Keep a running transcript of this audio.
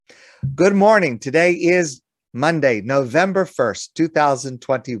Good morning. Today is Monday, November 1st,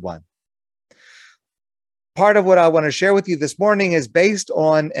 2021. Part of what I want to share with you this morning is based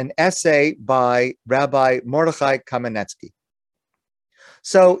on an essay by Rabbi Mordechai Kamenetsky.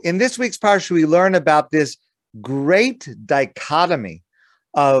 So in this week's parsha, we learn about this great dichotomy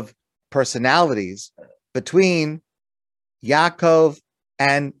of personalities between Yaakov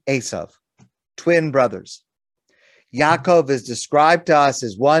and Esav, twin brothers. Yaakov is described to us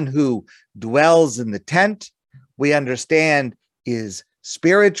as one who dwells in the tent. We understand is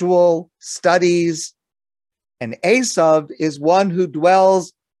spiritual, studies, and Esav is one who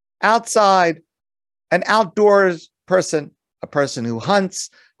dwells outside, an outdoors person, a person who hunts,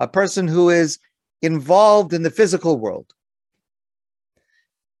 a person who is involved in the physical world.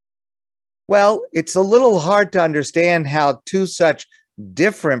 Well, it's a little hard to understand how two such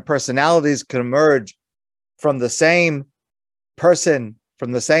different personalities can emerge from the same person,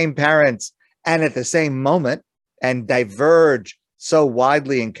 from the same parents, and at the same moment, and diverge so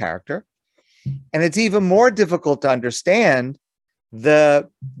widely in character. And it's even more difficult to understand the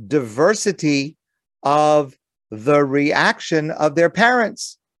diversity of the reaction of their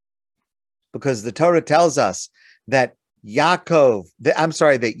parents, because the Torah tells us that that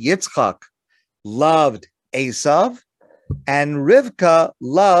Yitzchak loved Esav and Rivka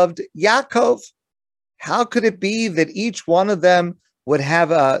loved Yaakov. How could it be that each one of them would have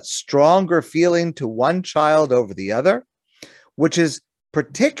a stronger feeling to one child over the other, which is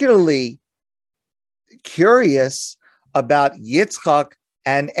particularly curious about Yitzchak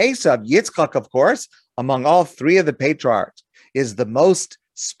and Esav? Yitzchak, of course, among all three of the patriarchs, is the most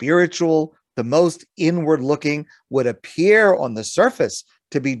spiritual, the most inward-looking, would appear on the surface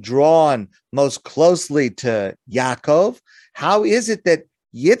to be drawn most closely to Yaakov. How is it that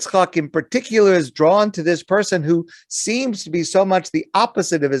Yitzchak in particular is drawn to this person who seems to be so much the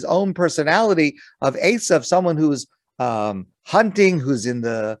opposite of his own personality of Esav, someone who's hunting, who's in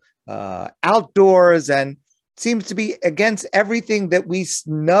the outdoors, and seems to be against everything that we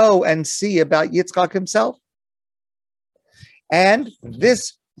know and see about Yitzchak himself? And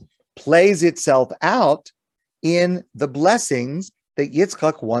this plays itself out in the blessings that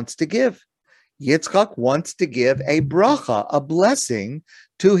Yitzchak wants to give. Yitzchak wants to give a bracha, a blessing,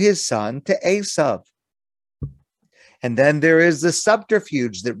 to his son, to Esav. And then there is the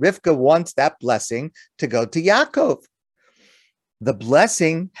subterfuge that Rivka wants that blessing to go to Yaakov. The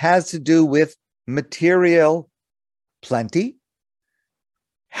blessing has to do with material plenty.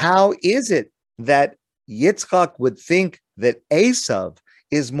 How is it that Yitzchak would think that Esav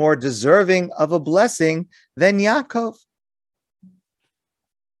is more deserving of a blessing than Yaakov?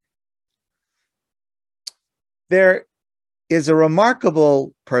 There is a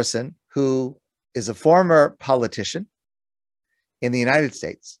remarkable person who is a former politician in the United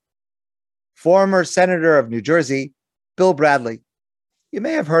States, former senator of New Jersey, Bill Bradley. You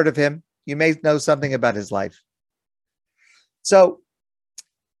may have heard of him. You may know something about his life. So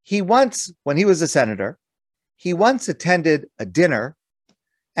he once, when he was a senator, he once attended a dinner,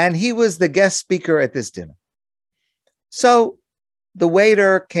 and he was the guest speaker at this dinner. So the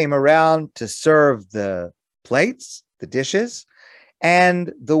waiter came around to serve the plates, the dishes,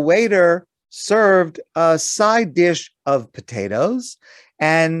 and the waiter served a side dish of potatoes,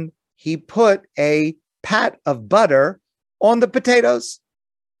 and he put a pat of butter on the potatoes.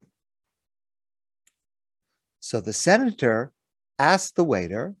 So the senator asked the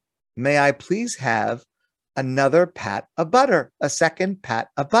waiter, "May I please have another pat of butter, a second pat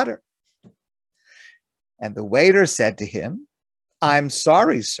of butter?" And the waiter said to him, "I'm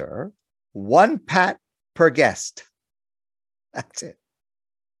sorry, sir, one pat per guest." That's it.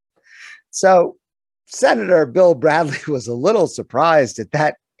 So Senator Bill Bradley was a little surprised at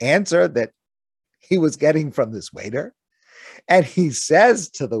that answer that he was getting from this waiter. And he says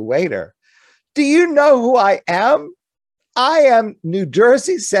to the waiter, "Do you know who I am? I am New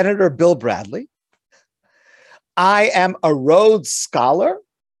Jersey Senator Bill Bradley. I am a Rhodes Scholar.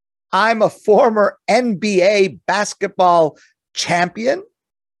 I'm a former NBA basketball champion.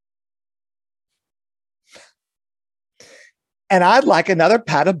 And I'd like another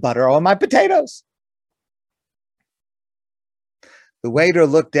pat of butter on my potatoes." The waiter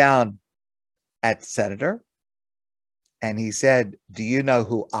looked down at Senator and he said, "Do you know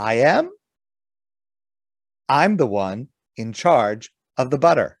who I am? I'm the one in charge of the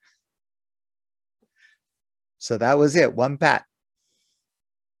butter." So that was it, one pat.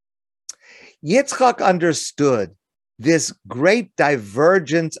 Yitzchak understood this great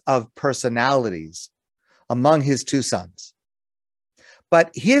divergence of personalities among his two sons.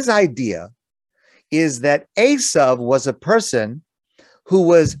 But his idea is that Esav was a person who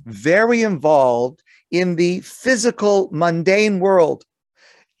was very involved in the physical, mundane world.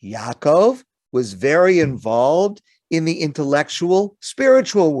 Yaakov was very involved in the intellectual,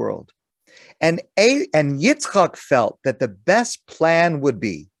 spiritual world. And Yitzchak felt that the best plan would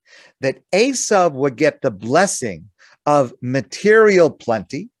be that Esav would get the blessing of material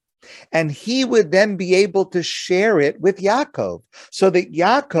plenty, and he would then be able to share it with Yaakov, so that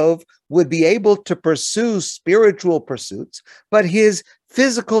Yaakov would be able to pursue spiritual pursuits, but his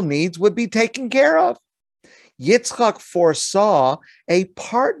physical needs would be taken care of. Yitzchak foresaw a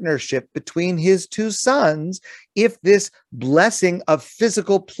partnership between his two sons if this blessing of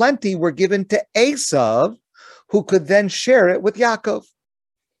physical plenty were given to Esav, who could then share it with Yaakov.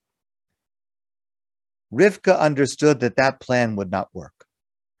 Rivka understood that that plan would not work.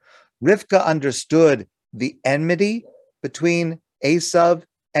 Rivka understood the enmity between Esav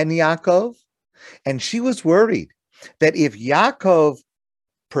and Yaakov, and she was worried that if Yaakov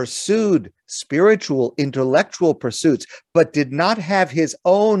pursued spiritual, intellectual pursuits, but did not have his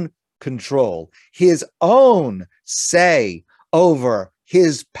own control, his own say over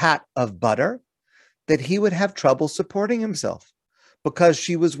his pat of butter, that he would have trouble supporting himself, because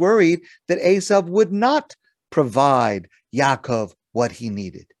she was worried that Esav would not provide Yaakov what he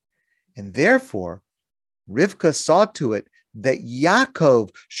needed. And therefore, Rivka saw to it that Yaakov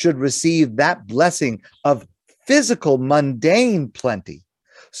should receive that blessing of physical, mundane plenty,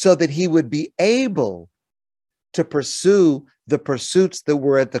 so that he would be able to pursue the pursuits that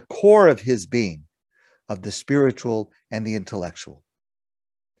were at the core of his being, of the spiritual and the intellectual.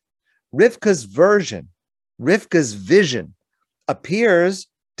 Rivka's vision appears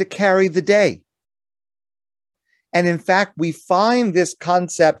to carry the day. And in fact, we find this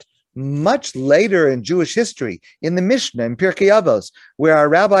concept much later in Jewish history, in the Mishnah, in Pirkei Avos, where our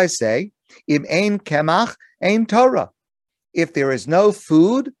rabbis say, Im ein kemach, ein Torah. If there is no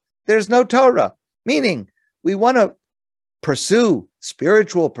food, there's no Torah. Meaning, we want to pursue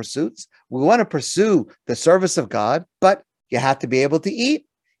spiritual pursuits. We want to pursue the service of God, but you have to be able to eat.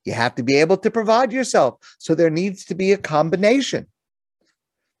 You have to be able to provide yourself. So there needs to be a combination.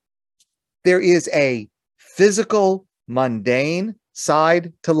 There is a physical, mundane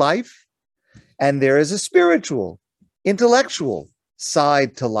side to life, and there is a spiritual, intellectual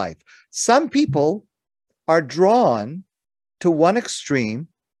side to life. Some people are drawn to one extreme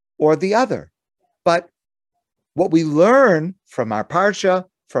or the other. But what we learn from our parsha,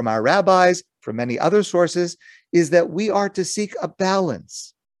 from our rabbis, from many other sources, is that we are to seek a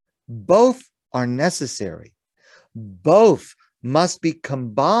balance. Both are necessary. Both must be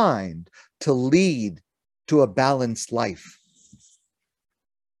combined to lead to a balanced life.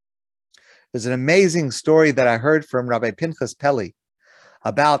 There's an amazing story that I heard from Rabbi Pinchas Peli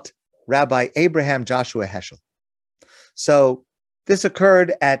about Rabbi Abraham Joshua Heschel. So this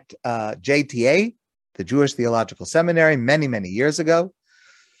occurred at JTA, the Jewish Theological Seminary, many, many years ago.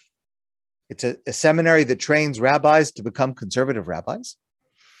 It's a seminary that trains rabbis to become conservative rabbis.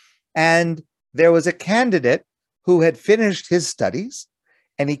 And there was a candidate who had finished his studies,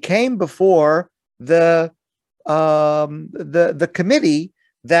 and he came before the committee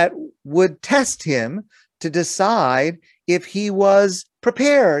that would test him to decide if he was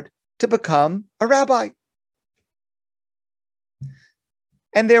prepared to become a rabbi.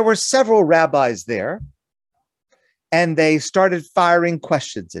 And there were several rabbis there, and they started firing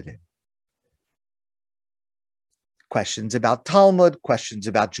questions at him. Questions about Talmud, questions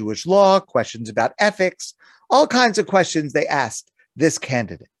about Jewish law, questions about ethics, all kinds of questions they asked this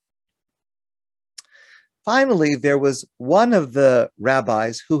candidate. Finally, there was one of the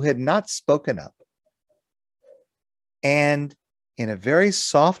rabbis who had not spoken up. And in a very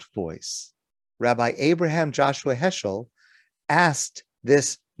soft voice, Rabbi Abraham Joshua Heschel asked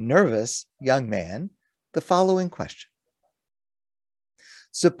this nervous young man the following question.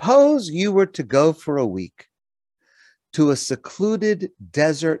 Suppose you were to go for a week to a secluded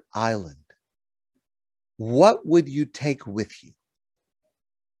desert island. What would you take with you?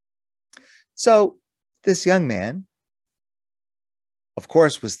 So this young man, of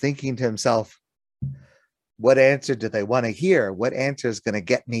course, was thinking to himself, what answer do they want to hear? What answer is going to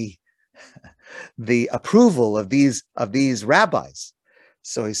get me the approval of these rabbis?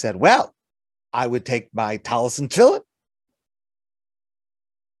 So he said, well, I would take my talis and tefillin.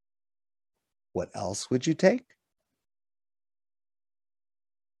 What else would you take?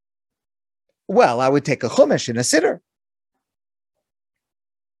 Well, I would take a chumash and a siddur.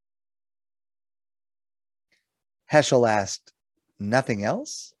 Heschel asked, nothing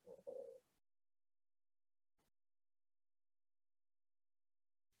else?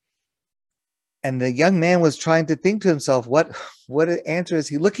 And the young man was trying to think to himself, what answer is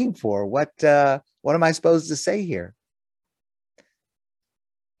he looking for? What am I supposed to say here?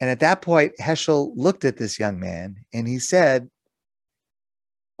 And at that point, Heschel looked at this young man and he said,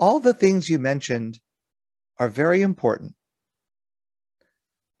 all the things you mentioned are very important.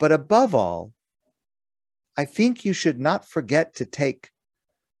 But above all, I think you should not forget to take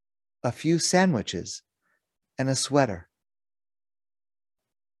a few sandwiches and a sweater.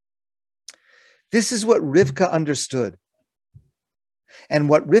 This is what Rivka understood and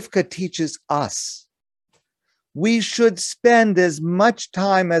what Rivka teaches us. We should spend as much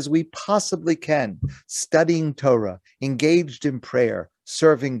time as we possibly can studying Torah, engaged in prayer,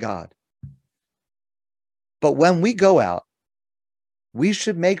 serving God. But when we go out, we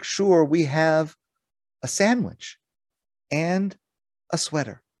should make sure we have a sandwich and a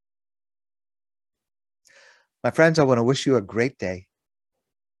sweater. My friends, I want to wish you a great day.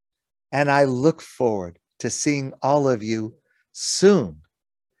 And I look forward to seeing all of you soon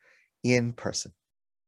in person.